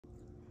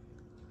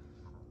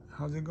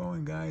How's it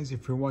going, guys?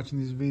 If you're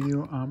watching this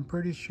video, I'm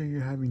pretty sure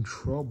you're having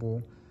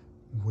trouble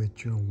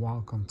with your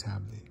Wacom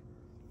tablet,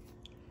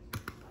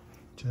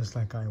 just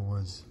like I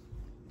was.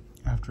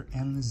 After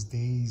endless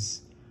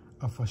days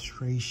of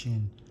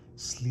frustration,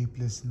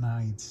 sleepless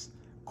nights,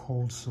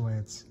 cold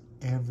sweats,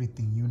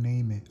 everything, you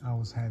name it, I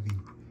was having.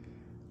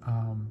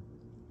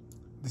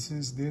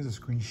 There's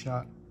a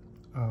screenshot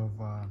of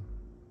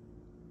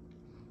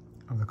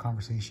the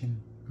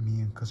conversation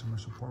me and customer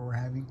support were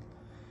having.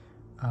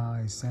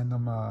 I sent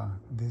them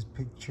this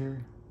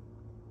picture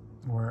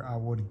where I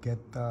would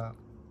get the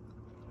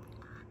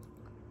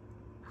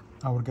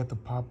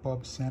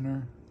pop-up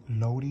center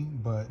loading,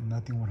 but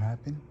nothing would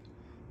happen,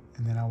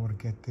 and then I would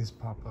get this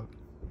pop-up,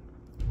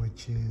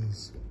 which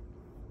is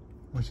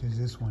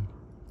this one.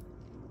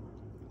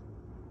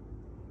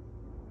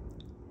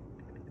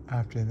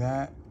 After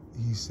that,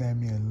 he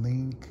sent me a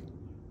link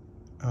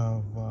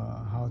of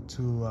how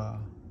to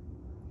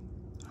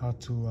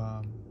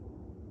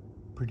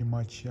pretty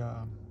much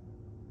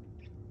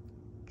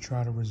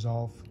try to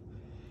resolve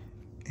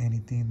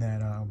anything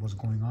that was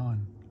going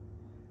on.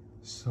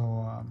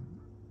 So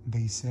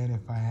they said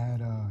if I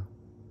had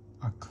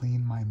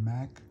clean my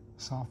Mac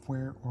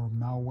software or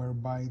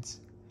Malwarebytes,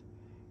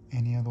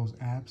 any of those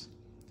apps,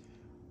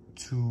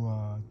 to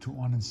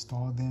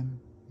uninstall them,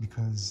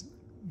 because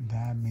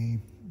that may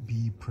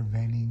be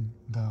preventing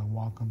the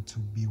Wacom to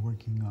be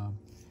working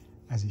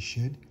as it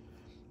should.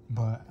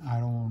 But I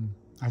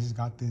just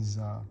got this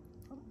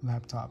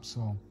laptop,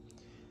 so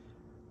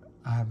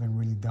I haven't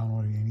really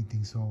downloaded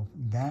anything, so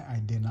that I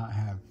did not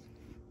have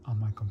on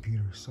my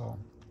computer. So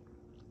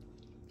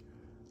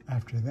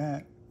after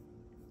that,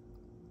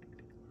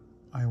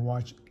 I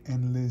watched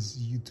endless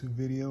YouTube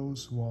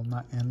videos. Well,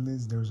 not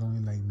endless, there's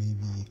only like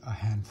maybe a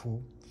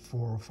handful,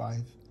 4 or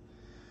 5,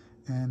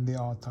 and they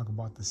all talk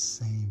about the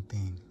same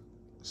thing.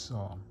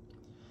 So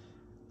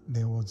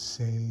they would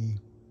say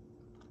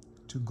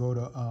to go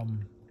to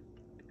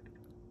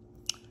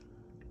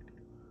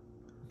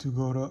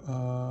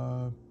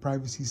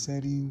privacy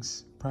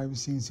settings,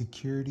 privacy and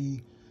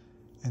security,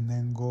 and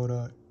then go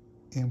to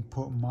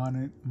input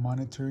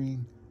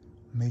monitoring.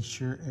 Make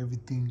sure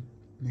everything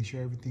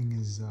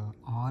is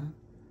on.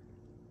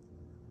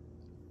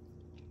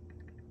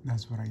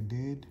 That's what I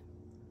did.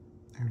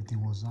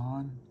 Everything was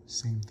on.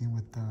 Same thing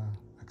with the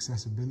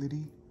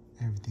accessibility.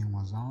 Everything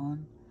was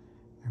on.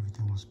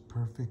 Everything was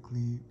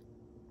perfectly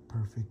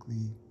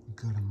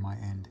good on my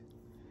end.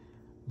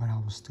 But I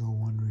was still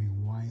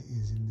wondering, why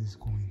isn't this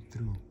going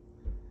through?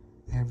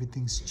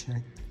 Everything's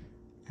checked.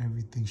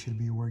 Everything should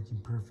be working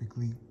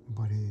perfectly,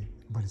 but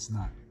it's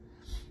not.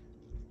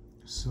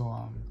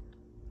 So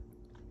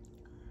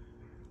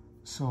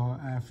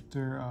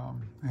after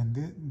and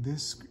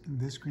this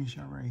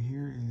screenshot right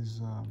here is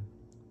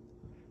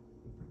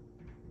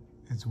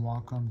it's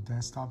Wacom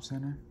Desktop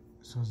Center.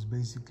 So it's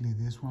basically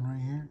this one right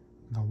here,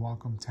 the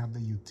Wacom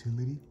Tablet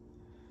Utility.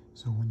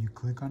 So when you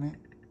click on it,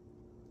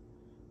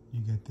 you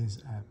get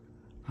this app.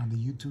 On the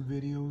YouTube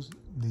videos,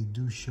 they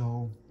do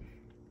show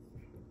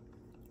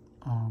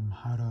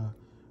how to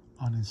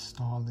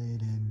uninstall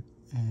it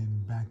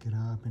and back it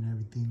up and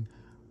everything.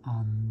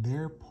 On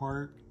their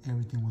part,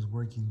 everything was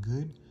working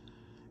good.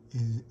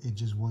 It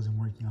just wasn't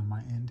working on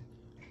my end.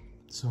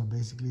 So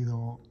basically,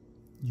 though,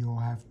 you'll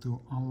have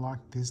to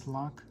unlock this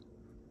lock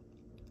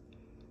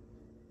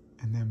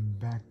and then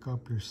back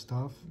up your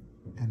stuff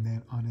and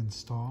then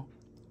uninstall.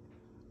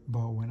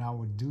 But when I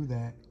would do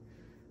that,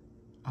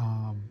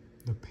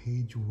 the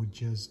page would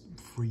just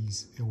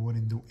freeze. It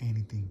wouldn't do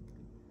anything.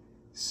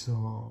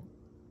 So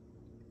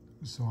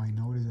I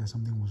noticed that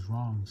something was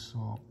wrong.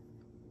 So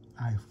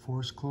I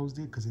force closed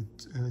it, because it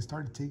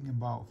started taking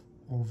about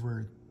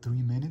over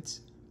 3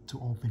 minutes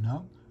to open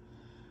up,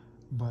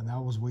 but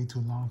that was way too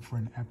long for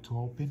an app to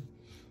open.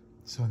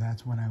 So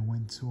that's when I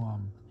went to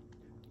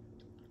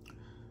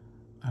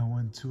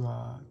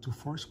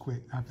force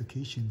quit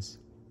applications,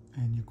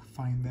 and you can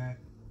find that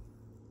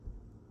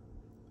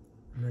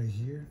right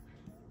here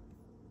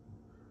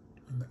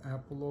on the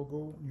Apple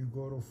logo. You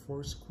go to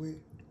force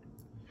quit,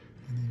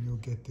 and then you'll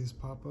get this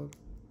pop-up,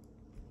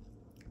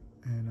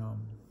 and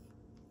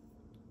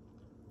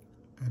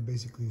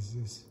basically it's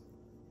this.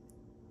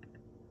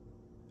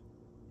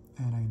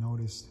 And I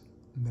noticed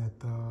that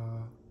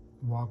the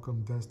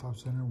Wacom Desktop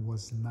Center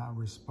was not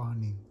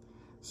responding.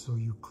 So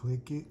you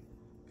click it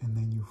and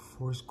then you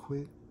force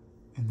quit,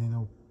 and then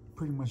it'll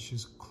pretty much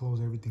just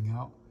close everything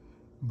out.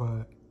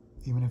 But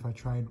even if I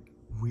tried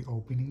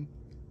reopening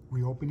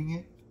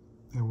it,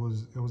 it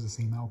was the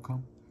same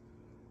outcome.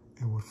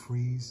 It would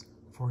freeze,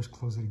 force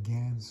close it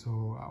again.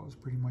 So I was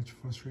pretty much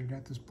frustrated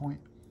at this point,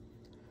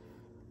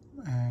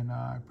 and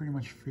I pretty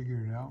much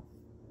figured it out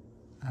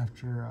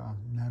after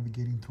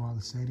navigating through all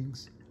the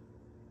settings.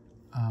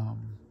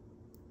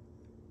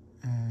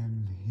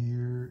 And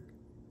here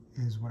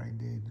is what I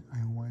did.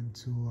 I went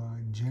to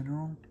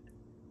general.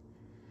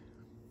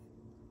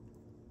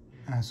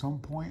 At some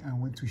point I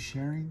went to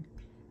sharing,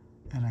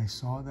 and I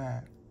saw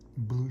that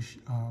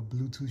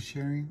Bluetooth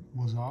sharing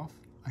was off.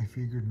 I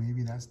figured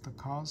maybe that's the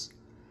cause,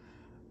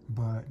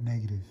 but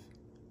negative.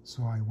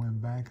 So I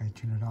went back, I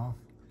turned it off,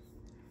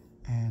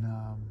 and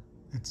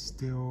it's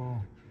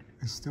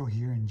still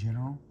here in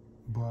general.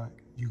 But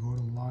you go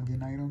to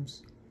login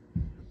items,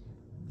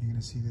 you're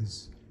gonna see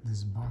this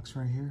box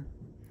right here.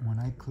 When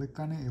I clicked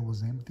on it, it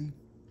was empty.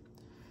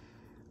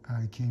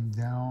 I came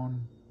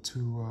down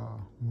to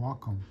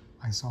Wacom.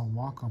 I saw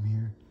Wacom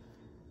here,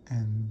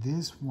 and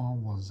this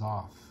one was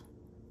off.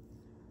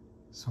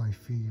 So I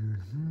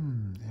figured,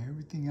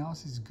 everything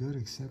else is good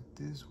except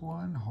this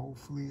one.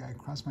 Hopefully, I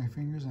crossed my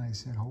fingers and I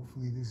said,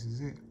 hopefully this is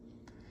it.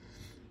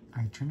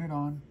 I turned it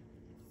on,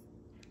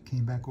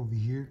 came back over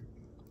here.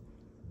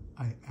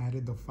 I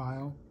added the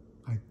file.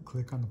 I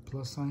click on the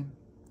plus sign.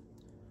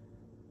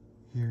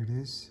 Here it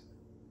is.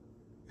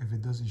 If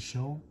it doesn't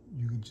show,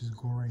 you can just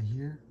go right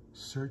here,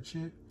 search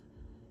it.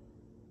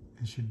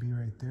 It should be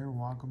right there,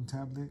 Wacom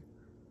tablet.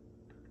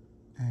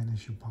 And it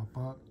should pop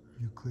up.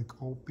 You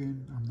click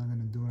open. I'm not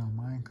gonna do it on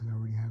mine because I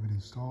already have it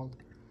installed.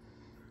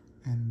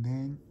 And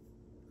then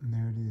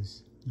there it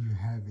is. You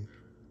have it.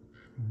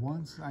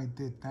 Once I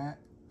did that,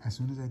 as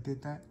soon as I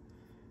did that,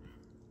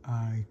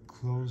 I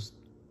closed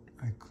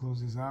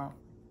this out,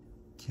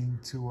 came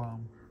to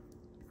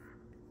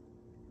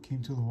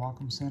the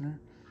Wacom Center,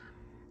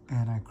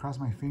 and I crossed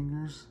my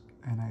fingers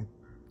and I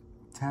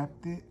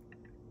tapped it,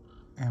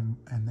 and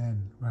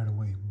then right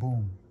away,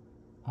 boom,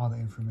 all the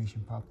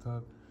information popped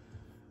up.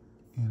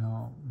 You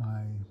know,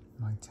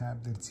 my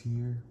tablet's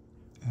here,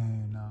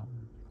 and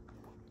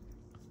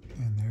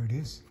there it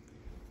is.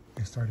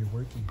 It started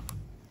working.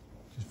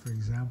 Just for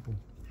example,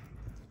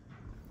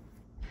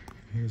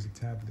 here's a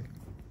tablet.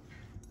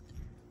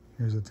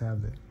 Here's a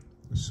tablet.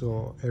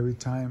 So every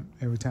time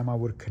I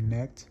would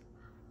connect,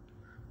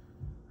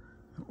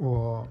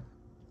 or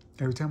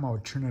every time I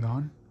would turn it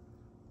on,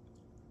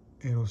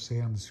 it'll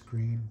say on the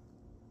screen,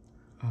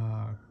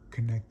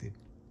 connected.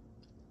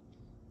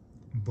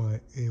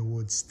 But it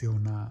would still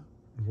not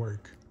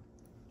work.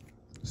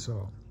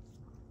 So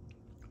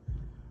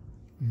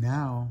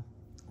now,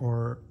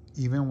 or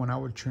even when I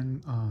would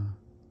turn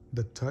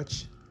the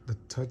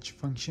touch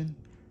function,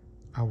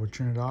 I would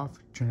turn it off,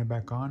 turn it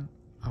back on,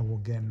 I will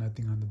get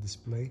nothing on the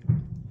display.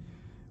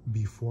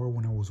 Before,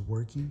 when I was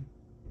working,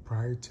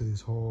 prior to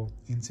this whole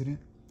incident,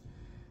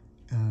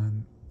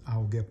 and I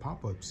will get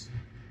pop-ups,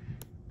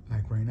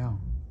 like right now,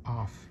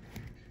 off,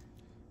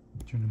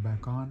 turn it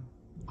back on.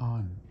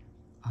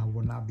 I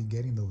will not be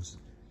getting those.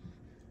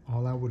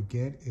 All I would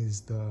get is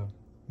the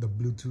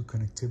Bluetooth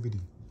connectivity,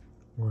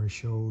 where it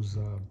shows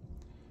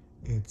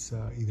it's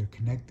either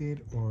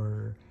connected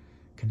or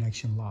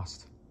connection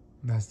lost.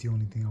 That's the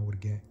only thing I would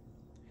get.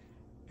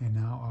 And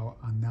now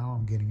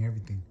I'm getting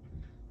everything.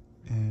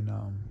 And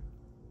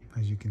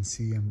as you can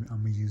see, I'm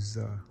gonna use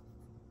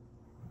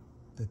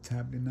the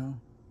tablet now.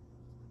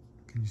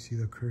 Can you see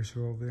the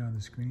cursor over there on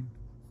the screen?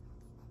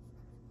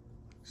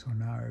 So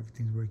now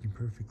everything's working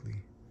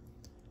perfectly.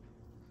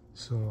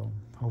 So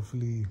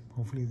hopefully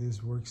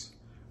this works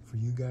for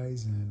you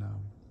guys, and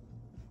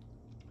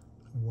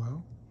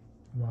well,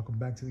 welcome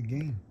back to the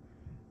game.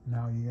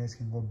 Now you guys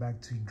can go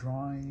back to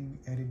drawing,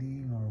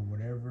 editing, or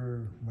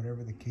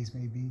whatever the case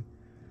may be.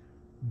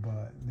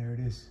 But there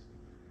it is.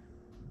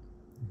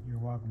 You're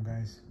welcome,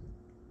 guys.